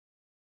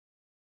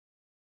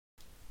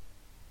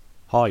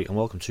Hi and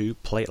welcome to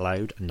Play It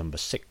Loud number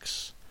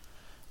 6.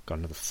 Got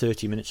another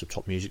 30 minutes of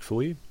top music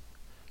for you,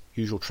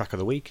 usual track of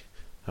the week,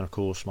 and of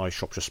course my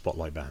Shropshire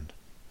Spotlight band.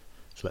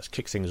 So let's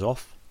kick things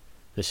off.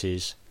 This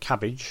is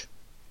Cabbage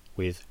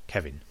with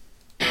Kevin.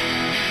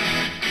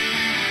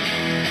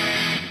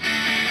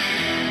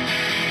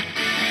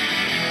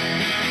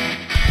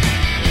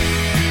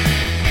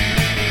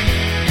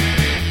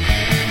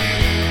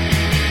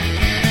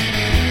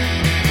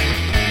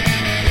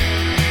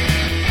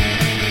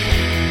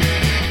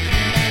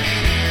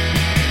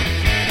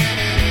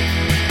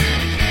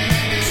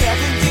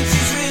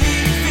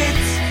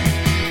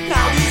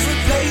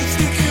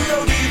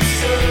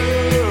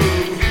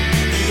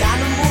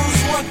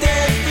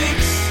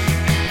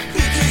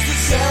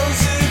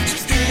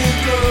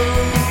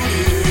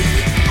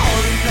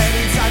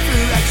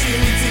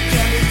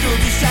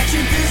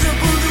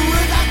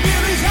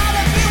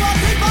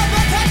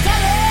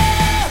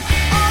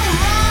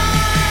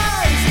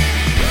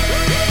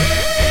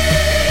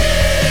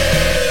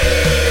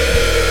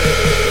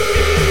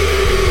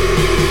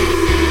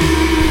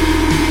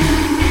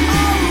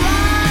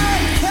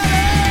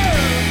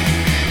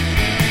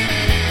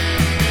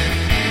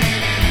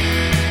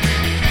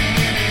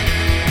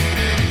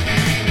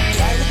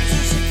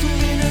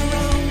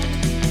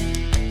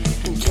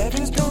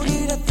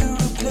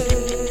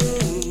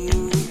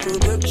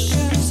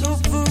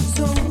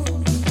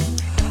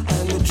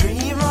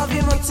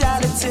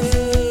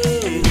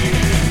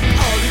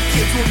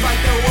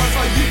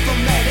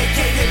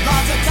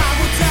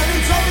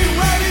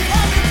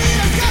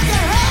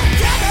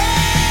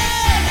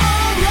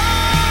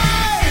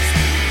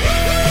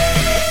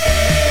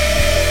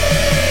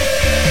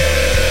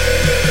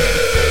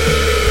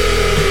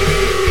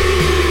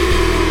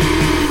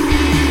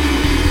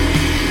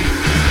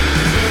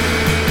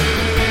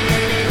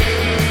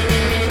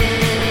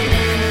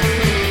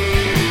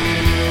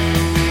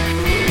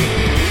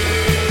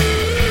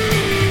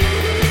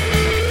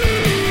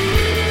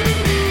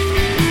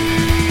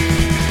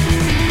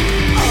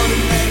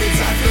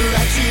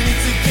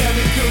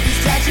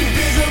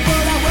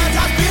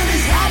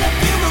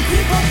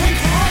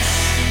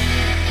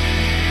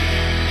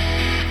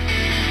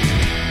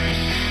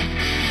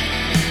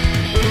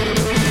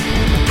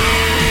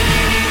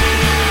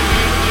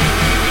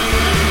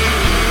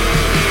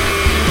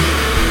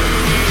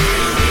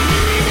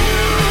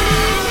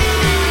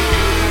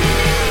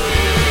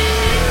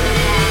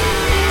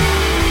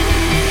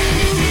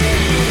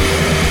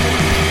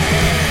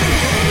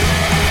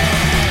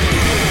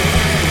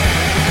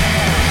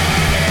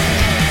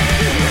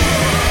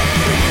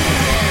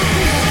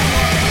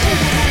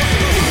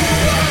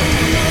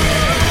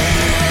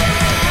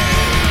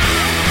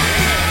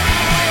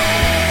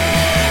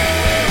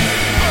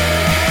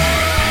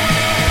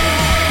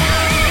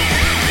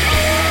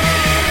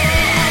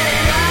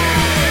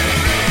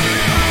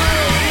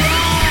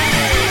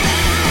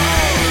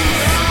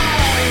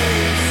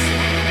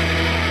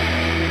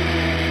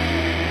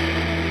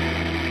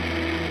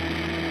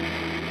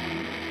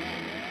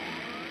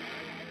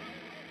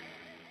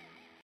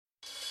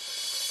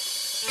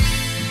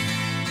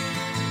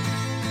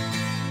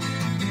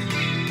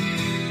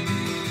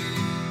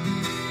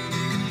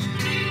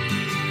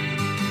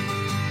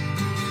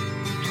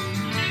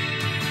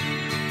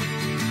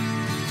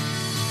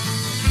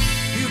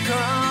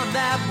 The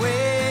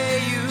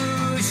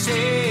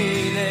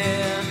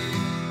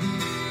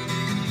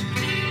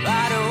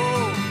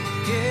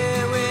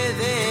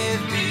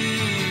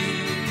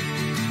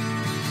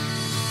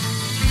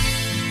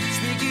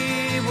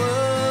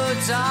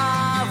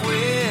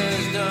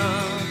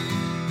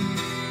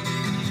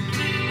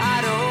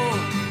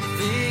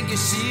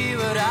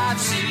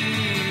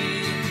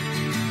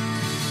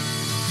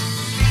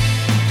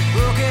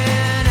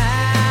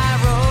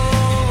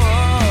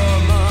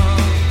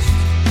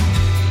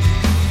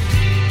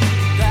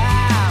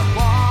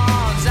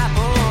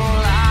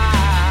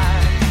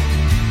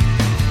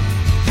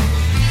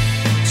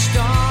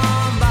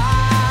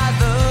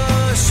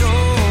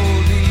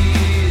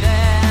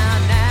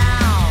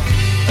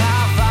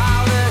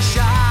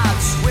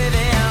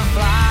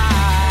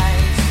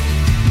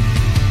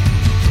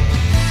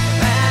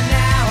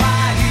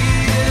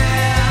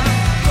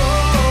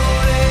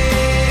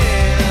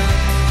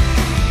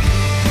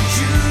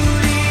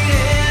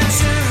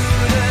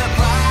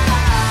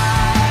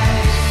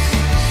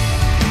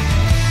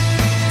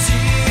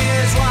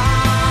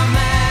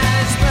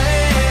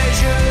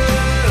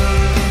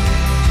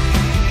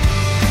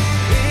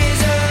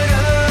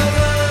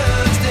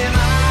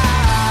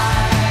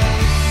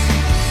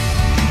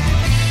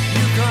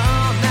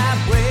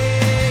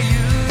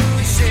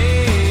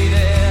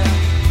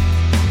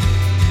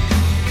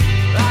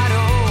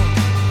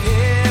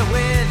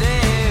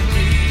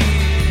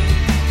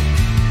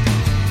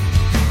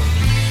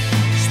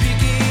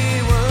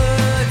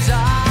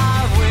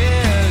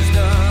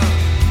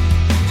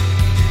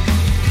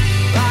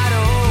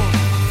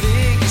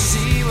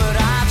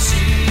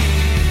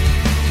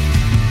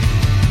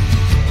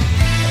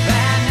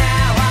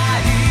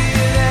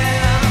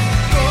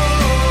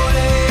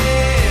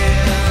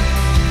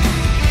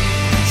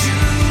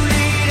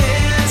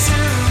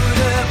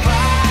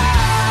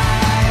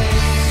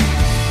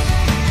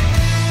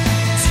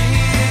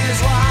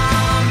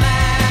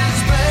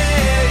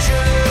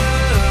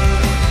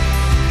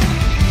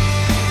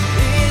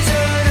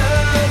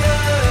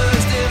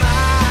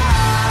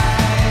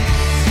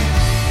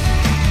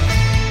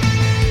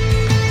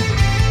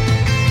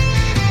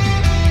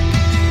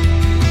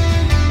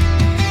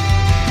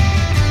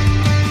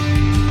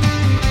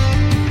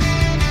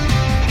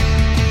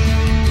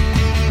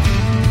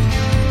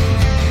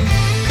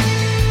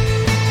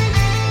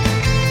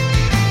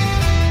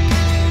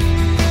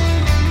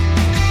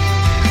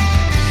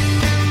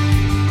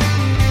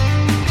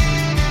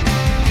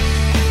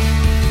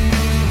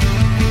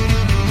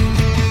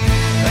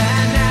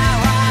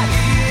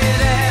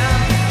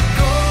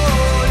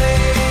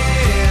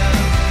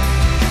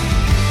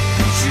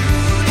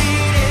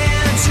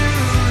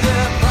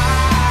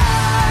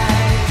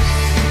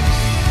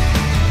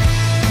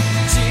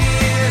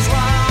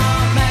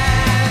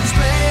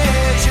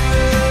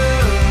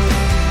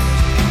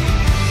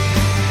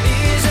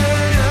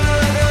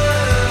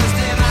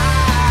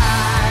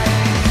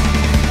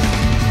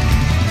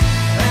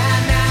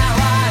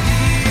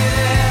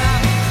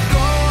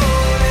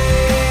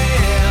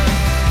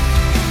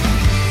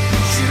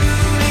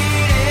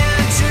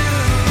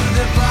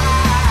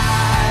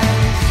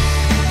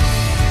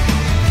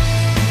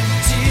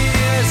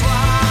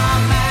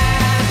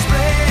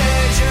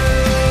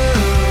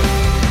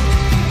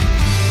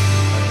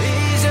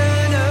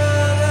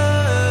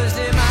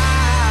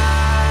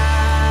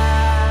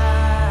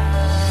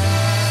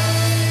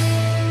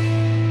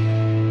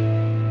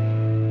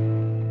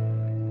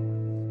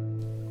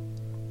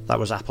That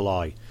was Apple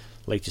Eye,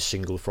 latest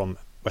single from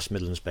West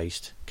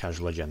Midlands-based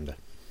Casual Agenda.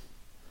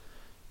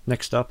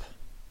 Next up,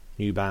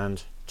 new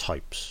band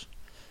Types.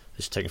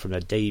 This is taken from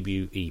their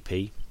debut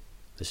EP.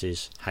 This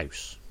is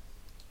House.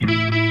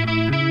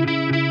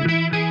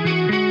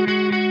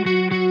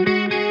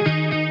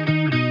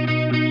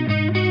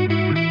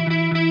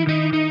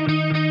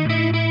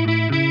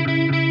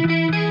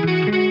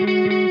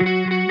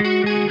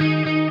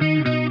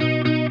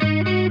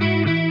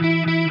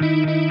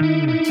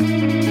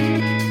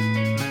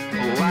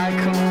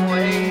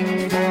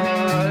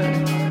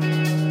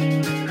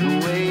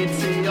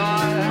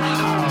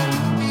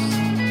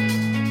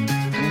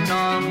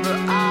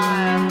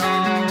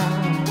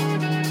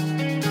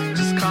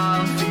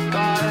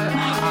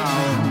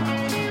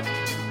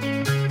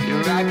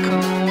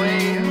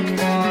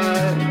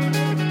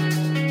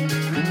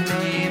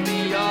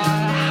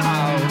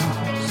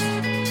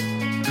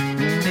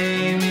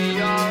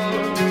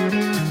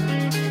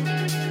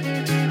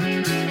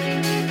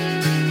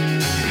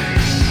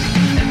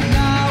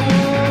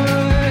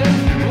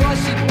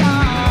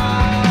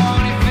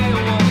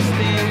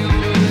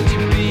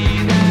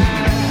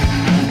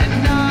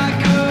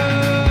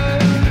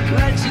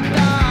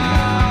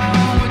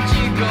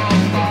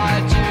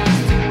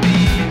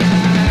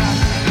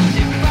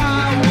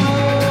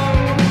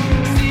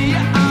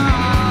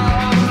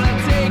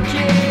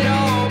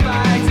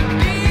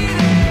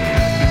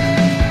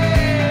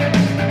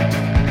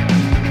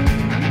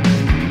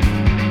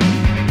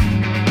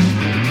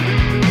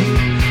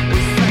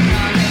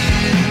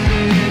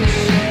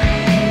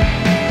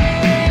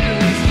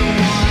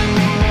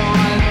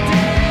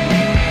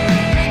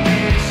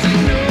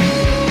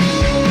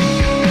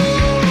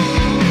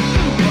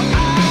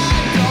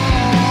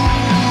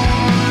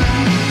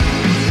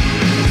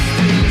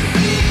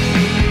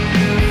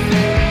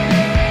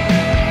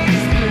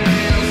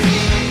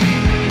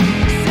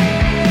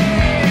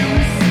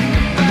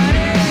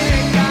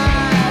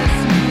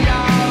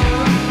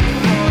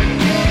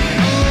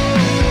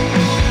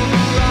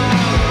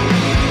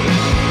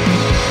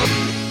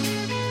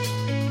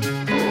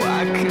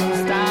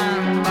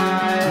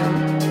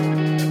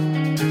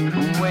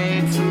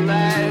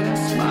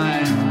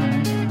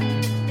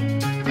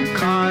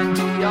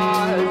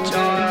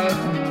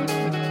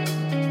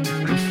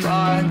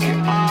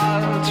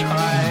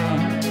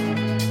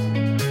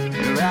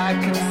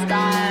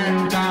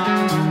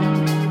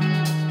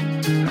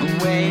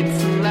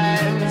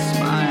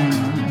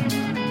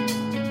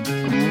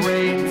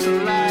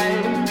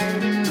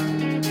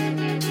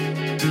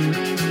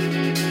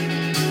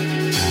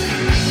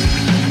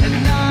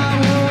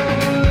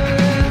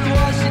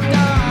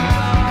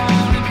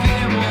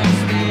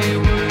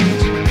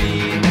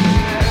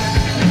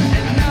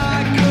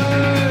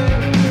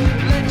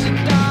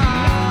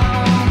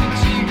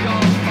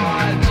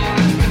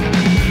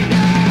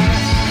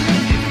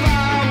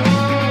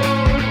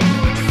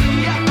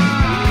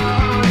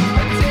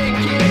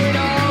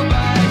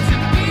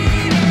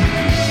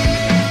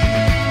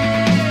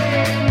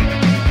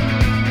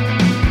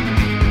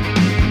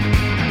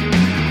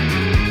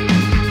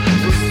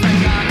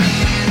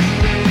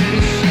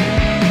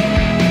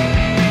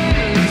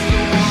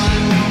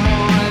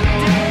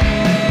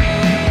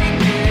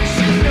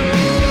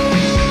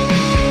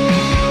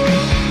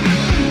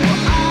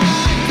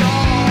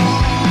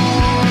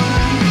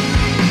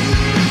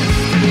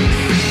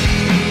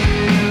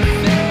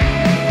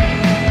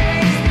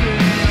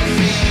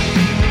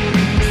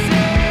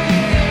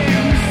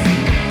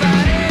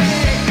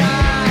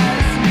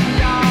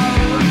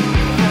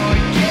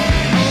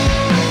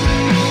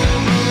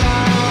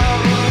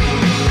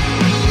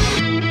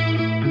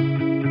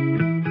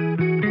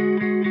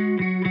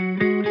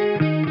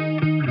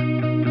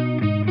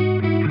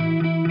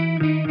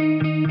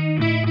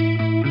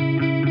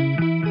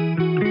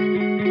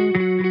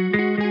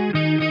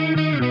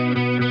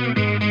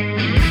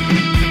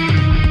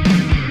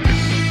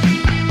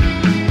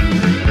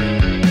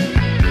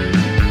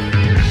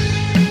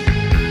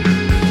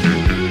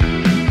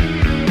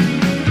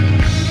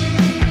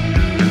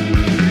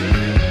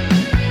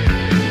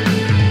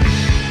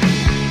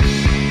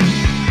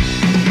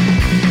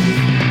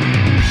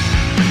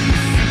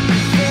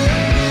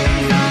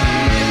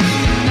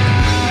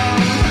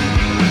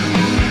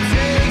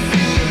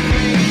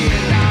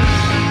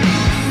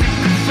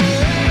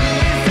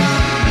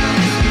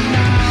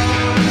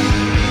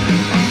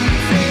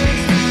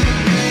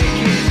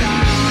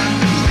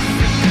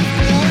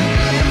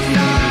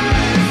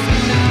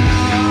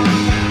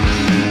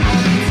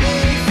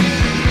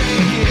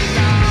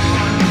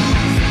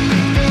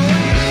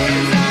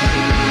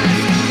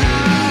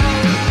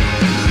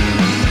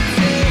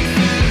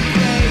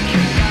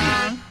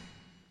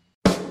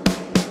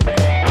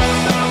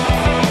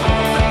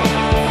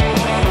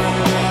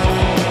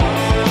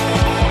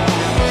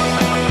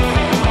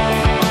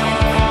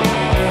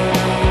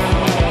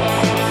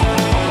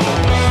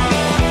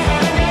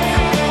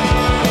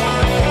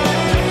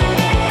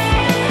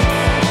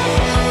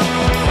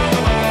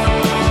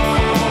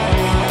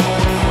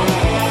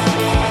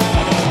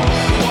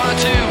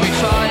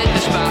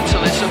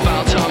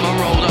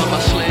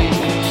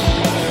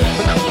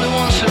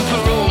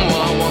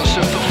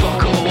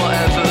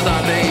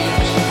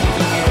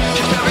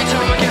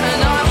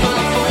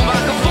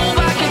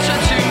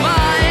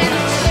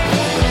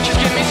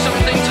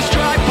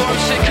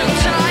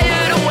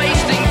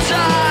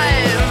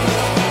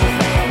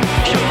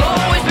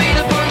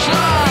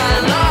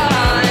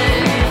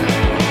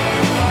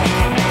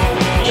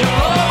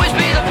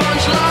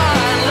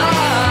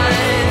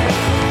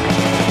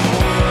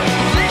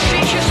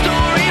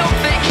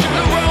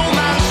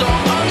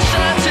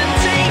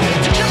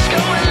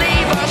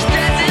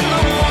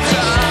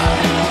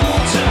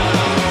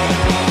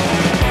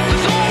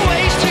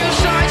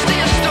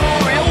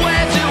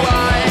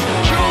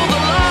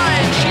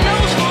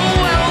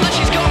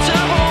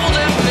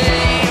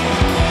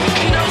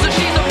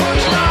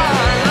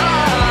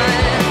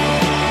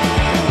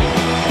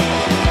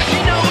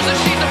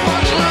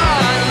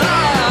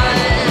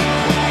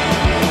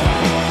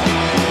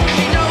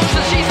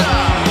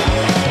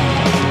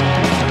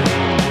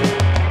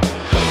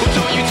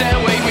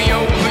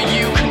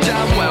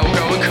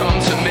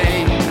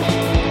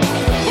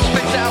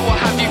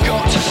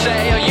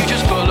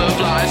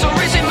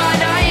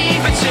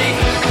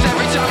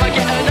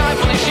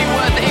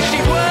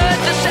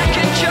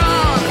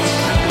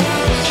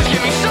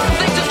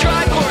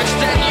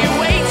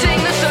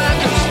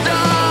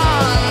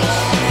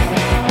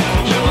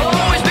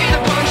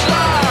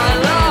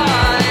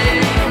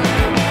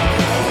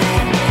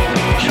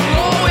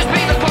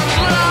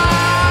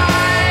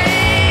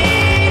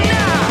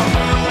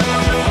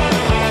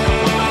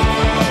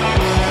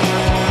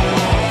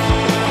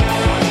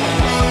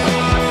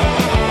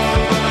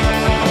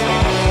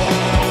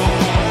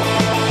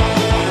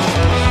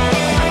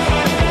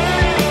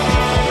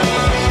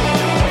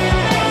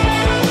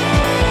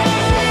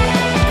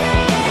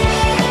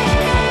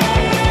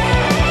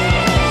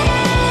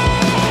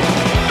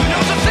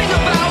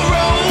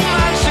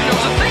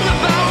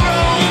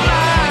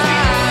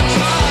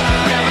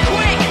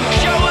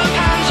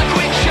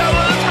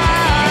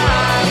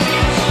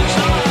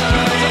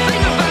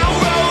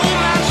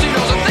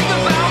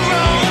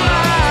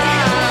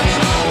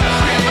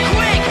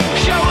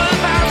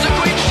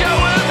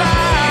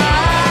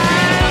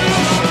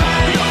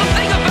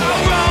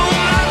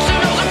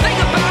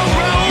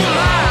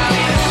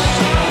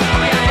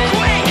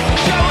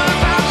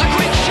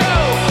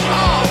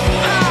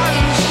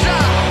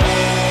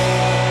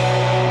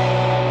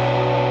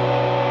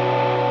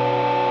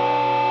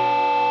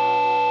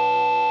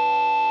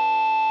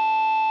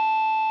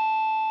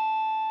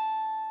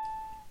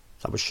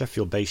 That was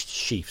Sheffield-based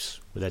Chiefs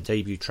with their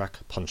debut track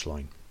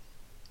Punchline.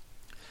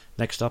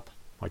 Next up,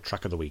 my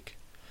track of the week.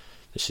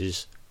 This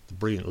is the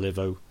brilliant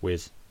Livo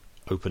with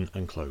Open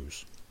and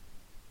Close.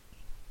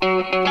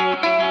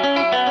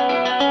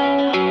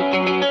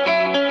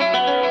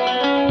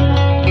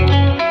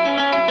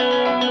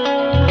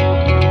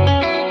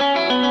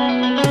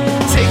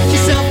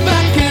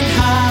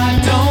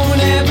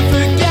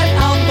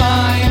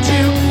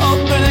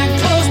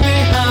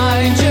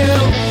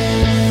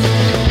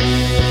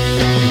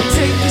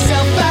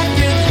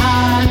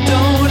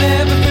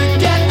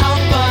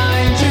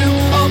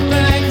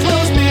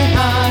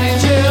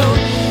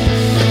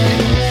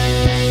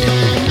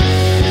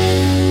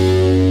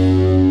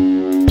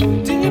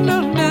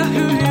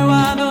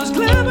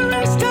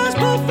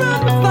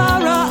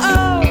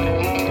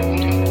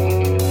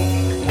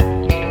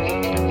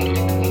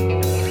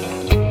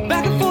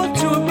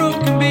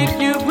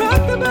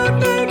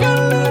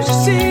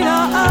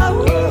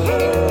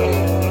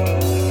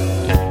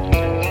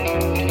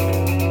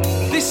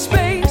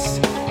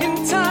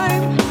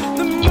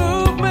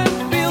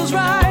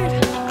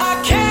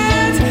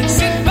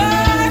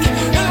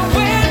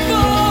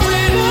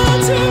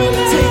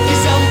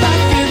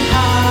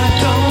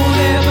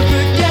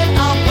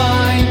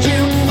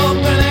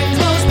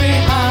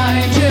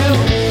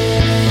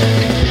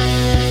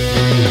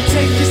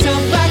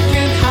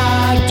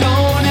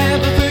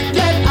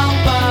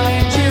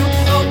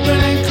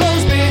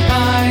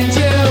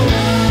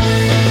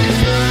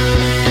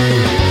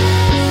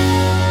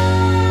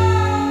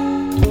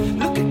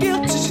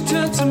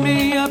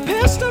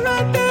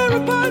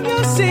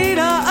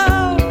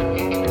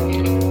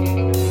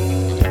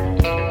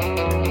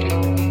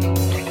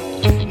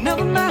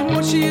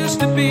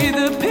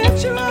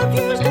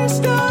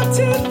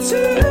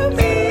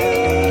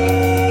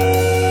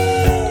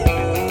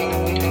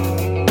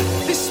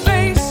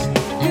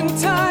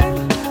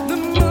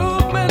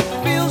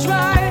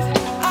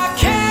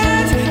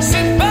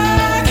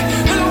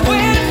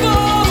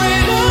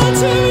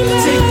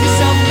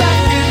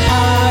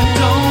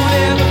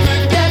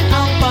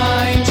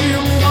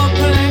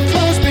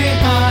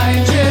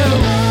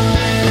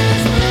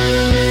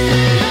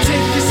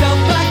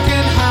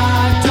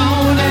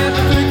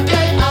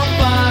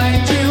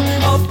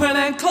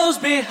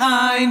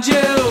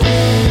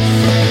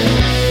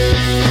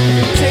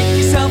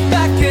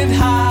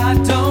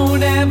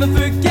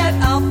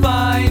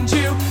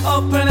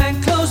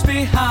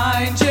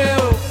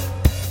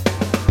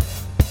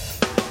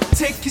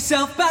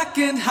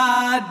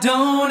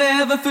 Don't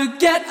ever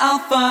forget, I'll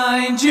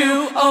find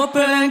you.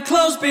 Open and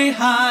close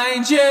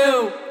behind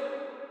you.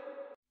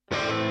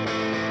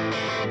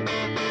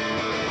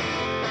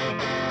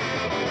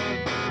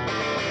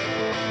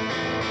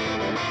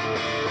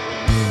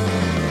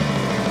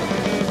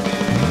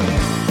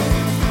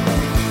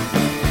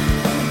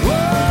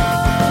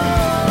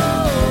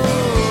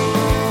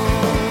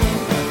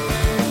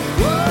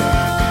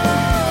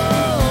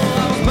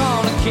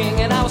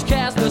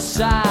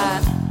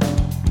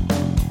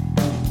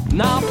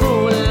 Now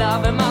through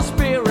love and my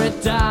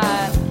spirit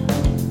died.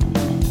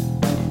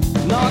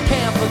 No, I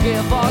can't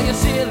forgive all your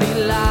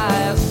silly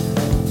lies.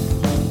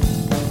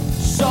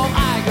 So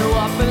I grew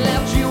up and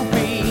left you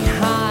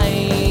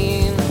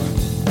behind.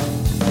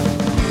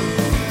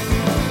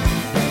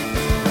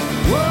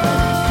 Whoa,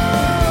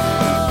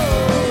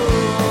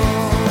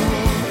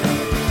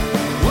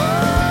 whoa.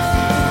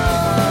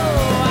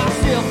 I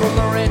steal from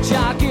the rich,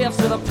 I give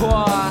to the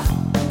poor.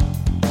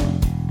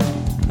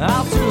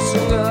 I'll do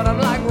some good, I'm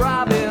like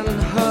Robin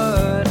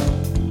Hood.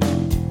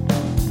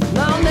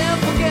 I'll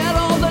never forget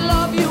all the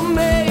love you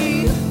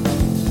made.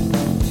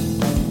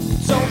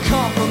 Don't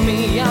come for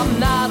me, I'm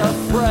not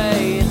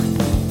afraid.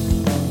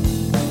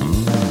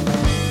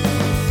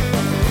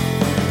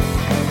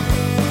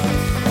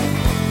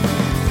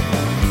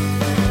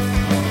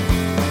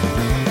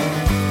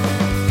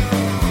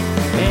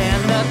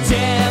 And the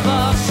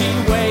devil, she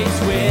waits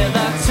with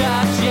a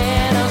touch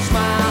and a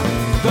smile.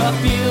 The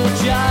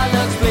future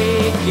looks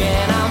bleak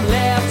and I'm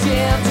left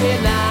in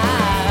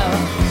denial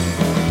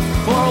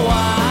for a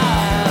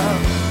while.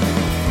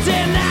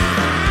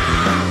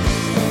 Denial.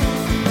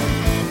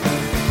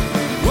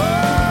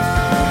 Whoa,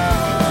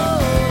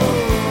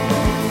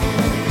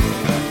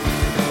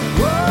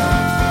 whoa.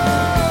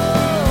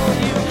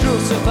 You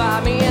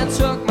crucified me and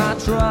took my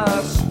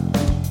trust,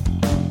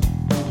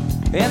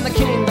 and the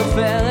kingdom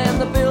fell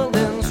and the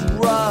buildings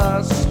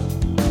rust.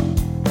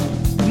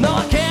 No,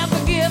 I can't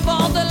forgive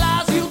all the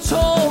lies you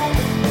told.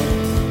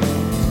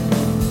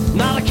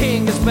 Now the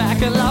king is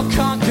back and love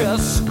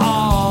conquers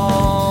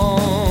all.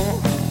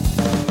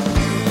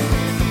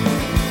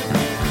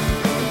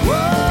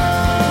 Whoa,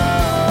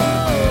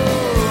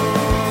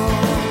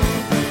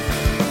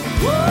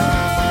 whoa,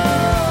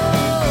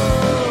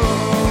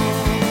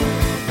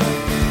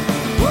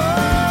 whoa.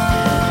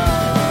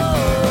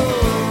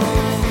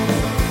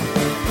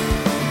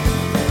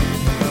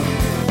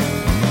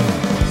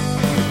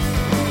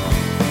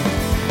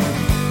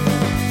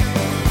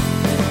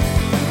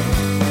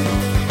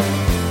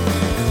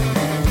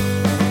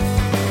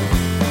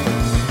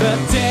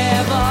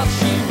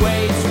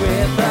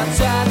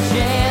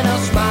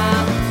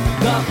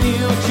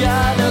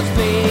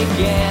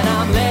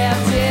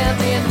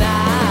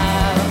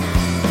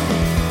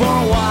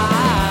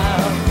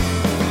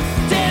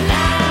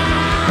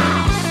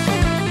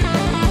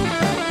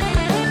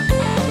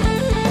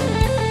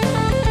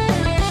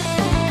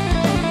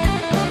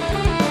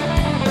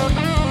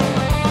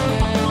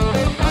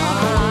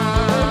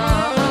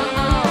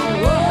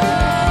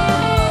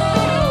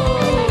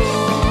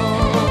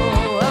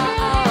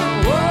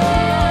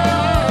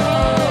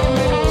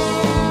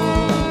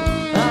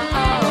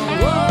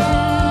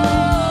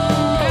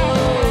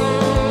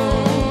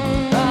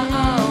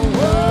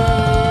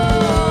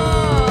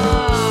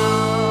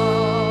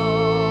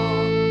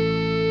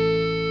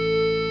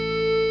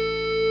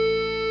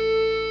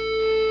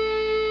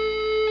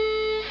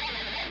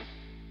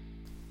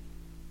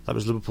 That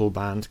was Liverpool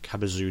band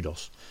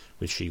Cabezoudos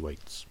with She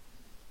Waits.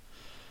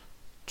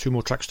 2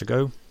 more tracks to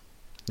go.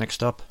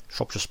 Next up,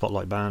 Shropshire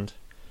Spotlight Band.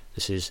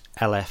 This is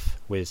LF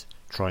with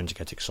Trying to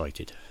Get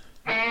Excited.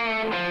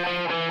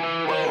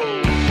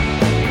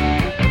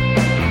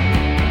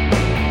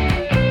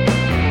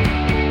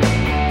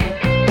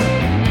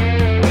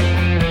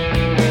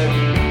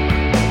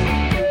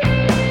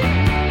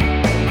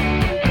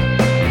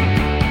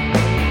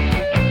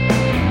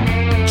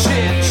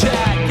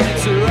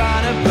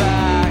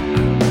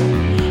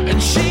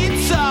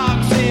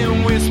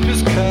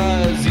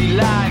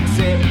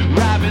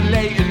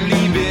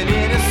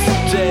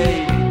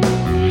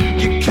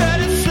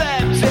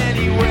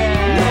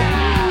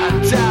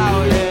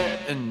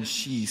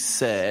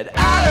 Said,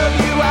 I love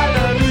you, I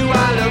love you,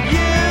 I love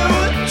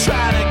you,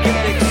 trying to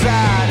get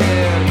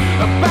excited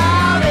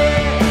about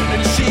it.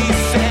 And she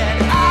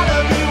said, I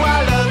love you,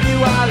 I love you,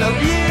 I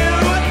love you,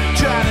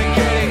 trying to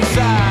get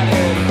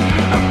excited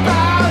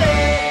about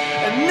it.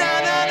 And na,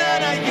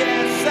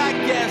 yes, I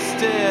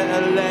guessed it.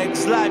 Her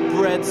legs like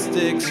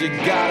breadsticks, you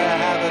gotta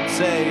have a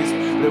taste.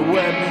 The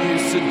word you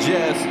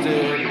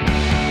suggested.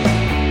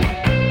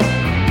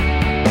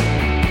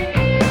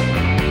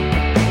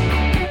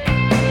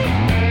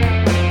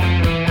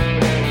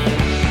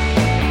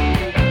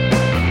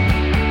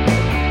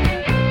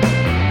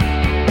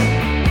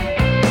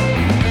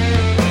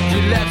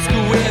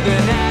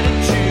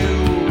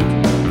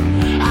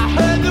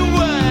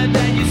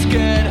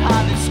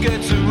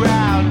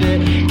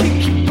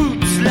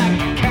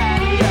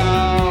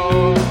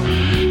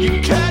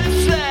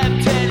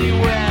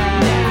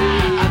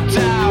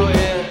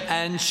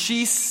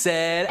 She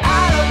said,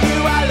 I love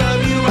you, I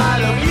love you, I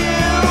love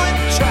you,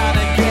 trying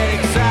to get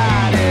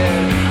excited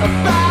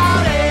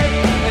about it.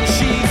 And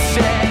she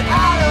said,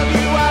 I love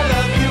you, I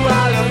love you,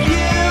 I love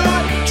you,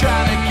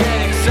 trying to get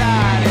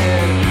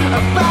excited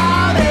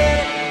about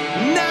it.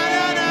 No,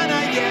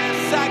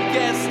 yes, I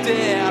guessed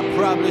it. I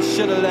probably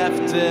should have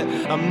left it.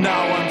 I'm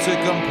no one to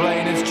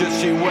complain, it's just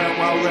she weren't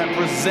well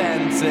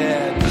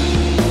represented.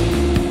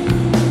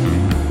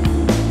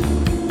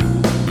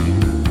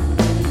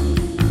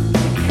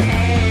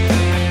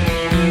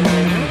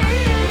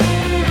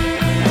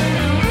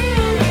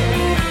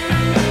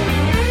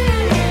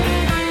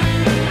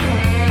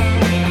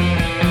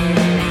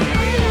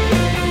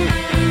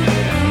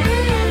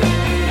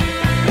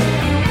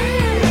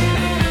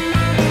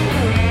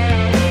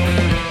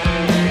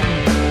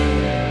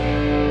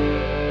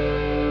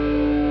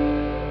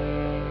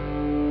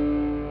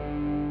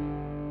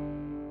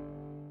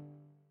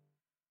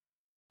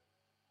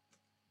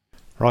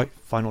 Right,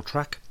 final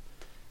track.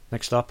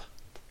 Next up,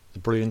 the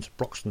brilliant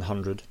Broxton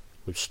 100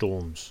 with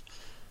Storms.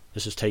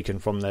 This is taken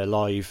from their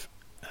live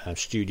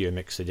studio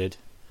mix they did.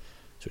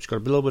 So it's got a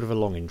little bit of a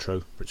long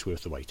intro, but it's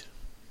worth the wait.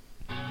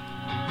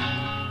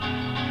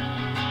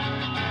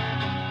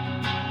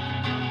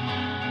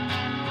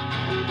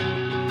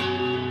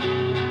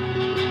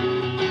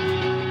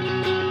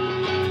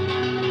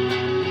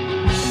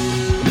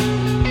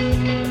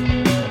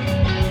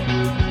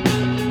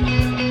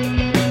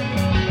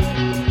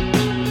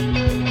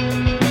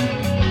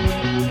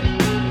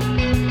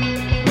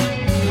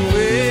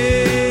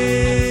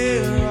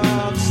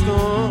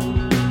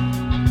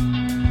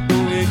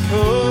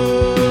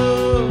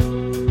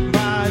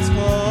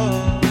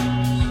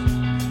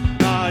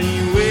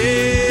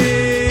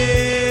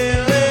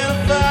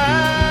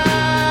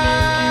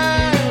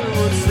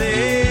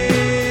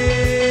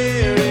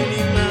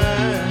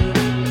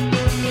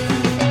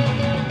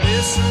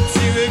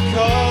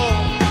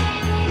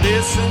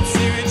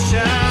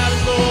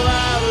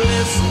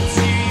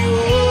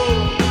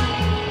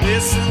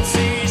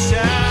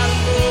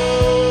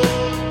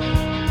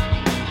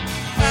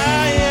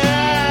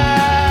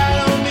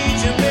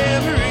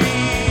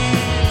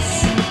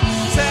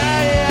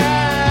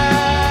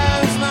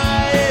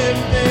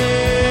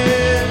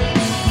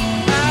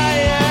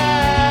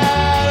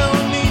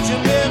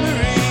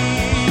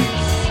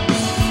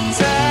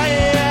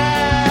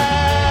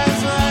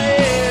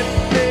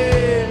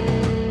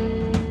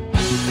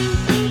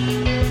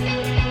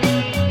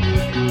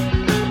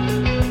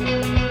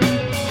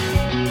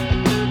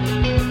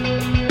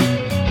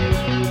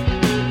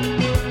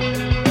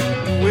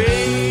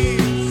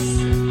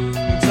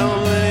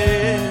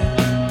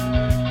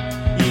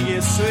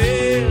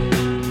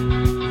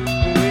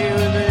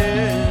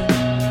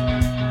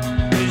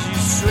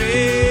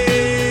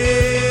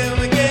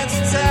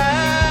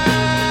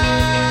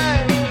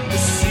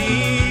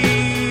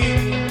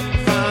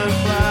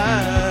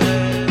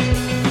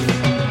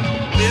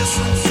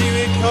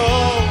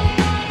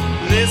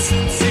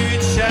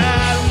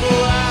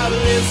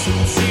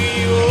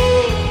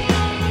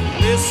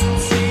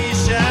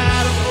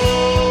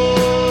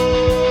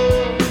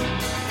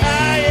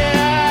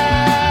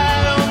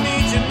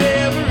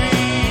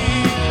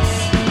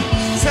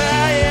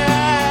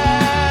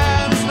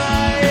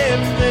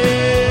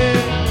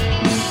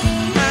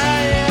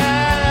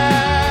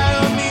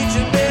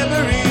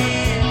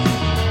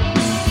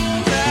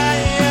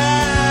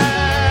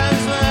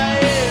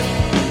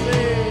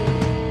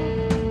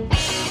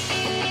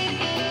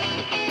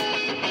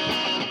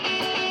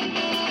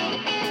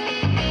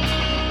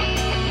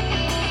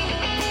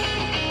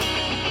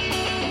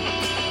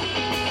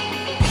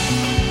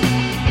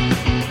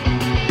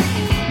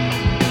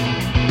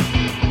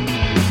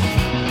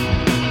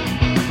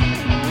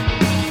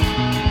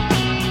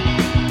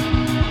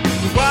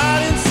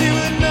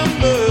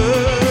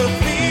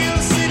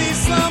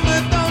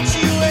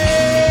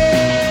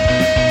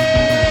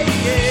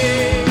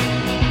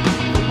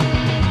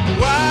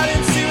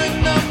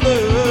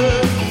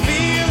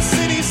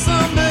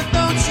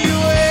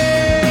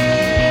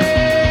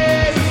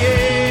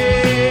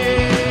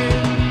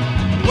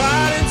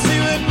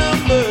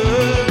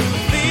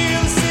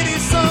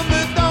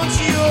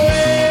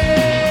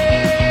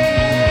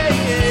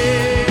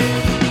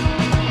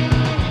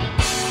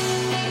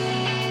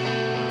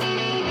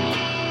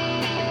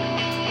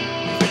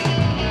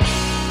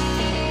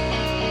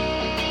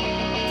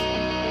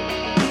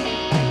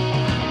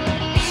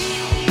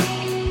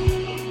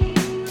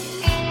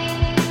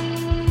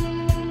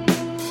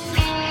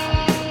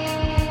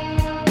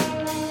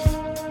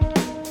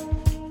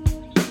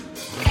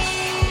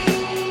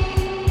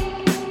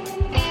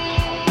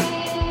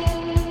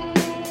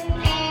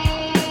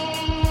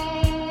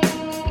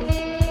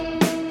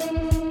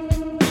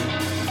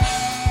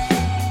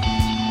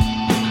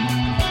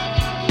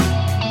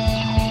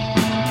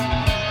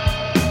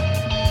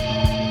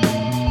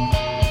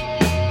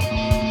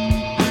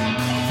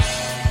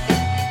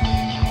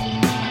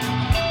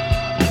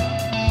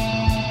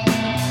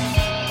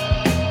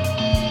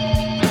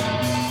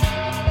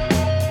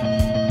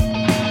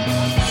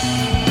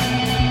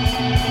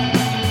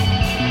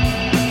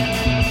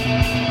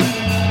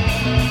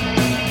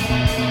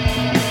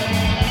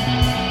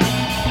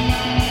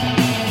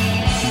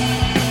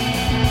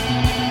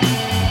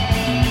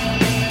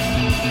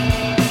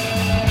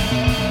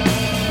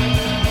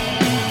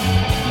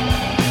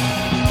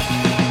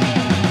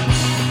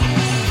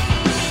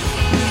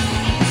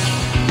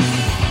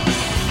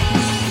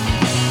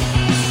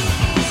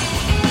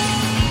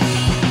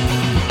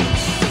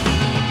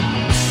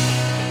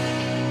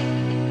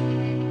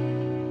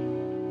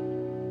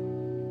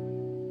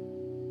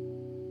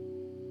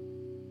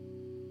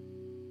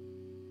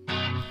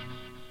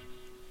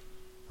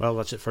 Well,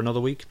 that's it for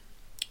another week.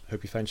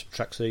 Hope you found some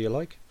tracks there you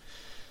like.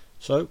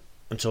 So,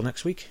 until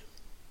next week,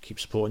 keep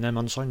supporting them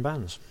unsigned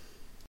bands.